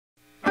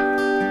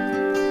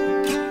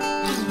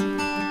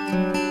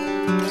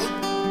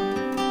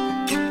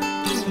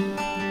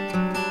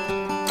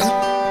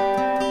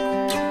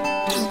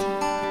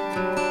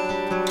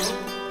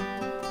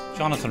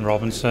Jonathan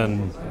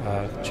Robinson,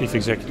 Chief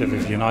Executive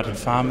of United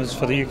Farmers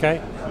for the UK.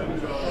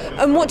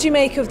 And what do you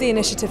make of the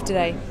initiative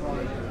today?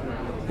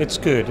 It's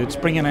good. It's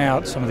bringing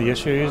out some of the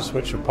issues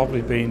which have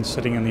probably been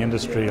sitting in the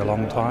industry a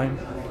long time.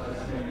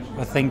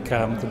 I think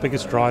the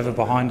biggest driver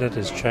behind it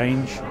is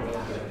change.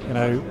 You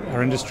know,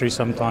 our industry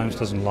sometimes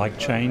doesn't like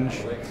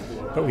change,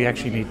 but we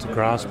actually need to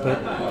grasp it.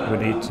 We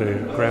need to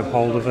grab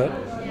hold of it.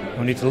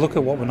 We need to look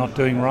at what we're not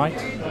doing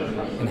right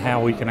and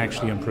how we can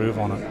actually improve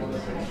on it.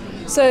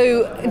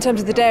 So, in terms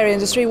of the dairy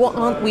industry, what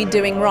aren't we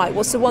doing right?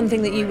 What's the one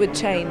thing that you would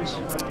change?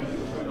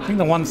 I think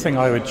the one thing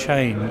I would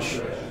change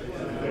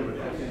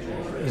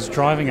is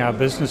driving our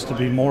business to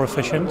be more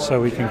efficient so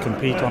we can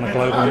compete on a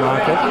global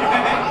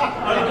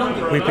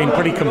market. We've been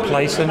pretty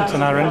complacent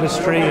in our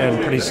industry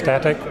and pretty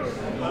static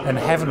and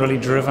haven't really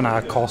driven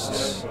our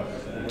costs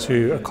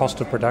to a cost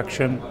of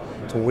production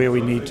to where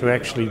we need to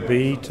actually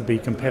be to be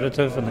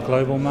competitive in the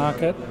global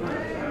market.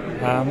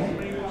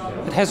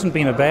 It hasn't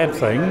been a bad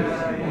thing,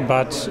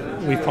 but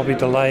we've probably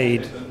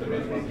delayed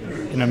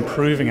in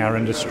improving our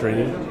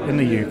industry in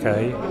the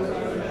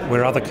UK,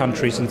 where other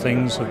countries and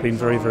things have been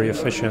very, very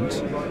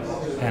efficient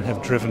and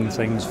have driven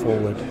things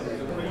forward.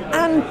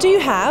 And do you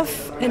have,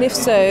 and if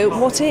so,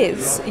 what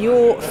is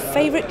your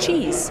favourite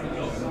cheese?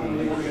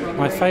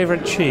 My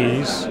favourite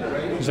cheese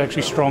is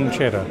actually strong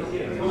cheddar.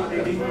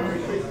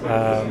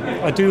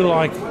 I do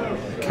like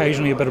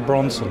occasionally a bit of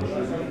Bronson,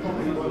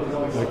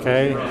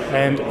 okay?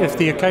 And if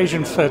the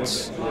occasion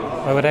fits,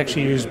 I would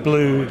actually use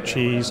blue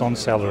cheese on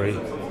celery.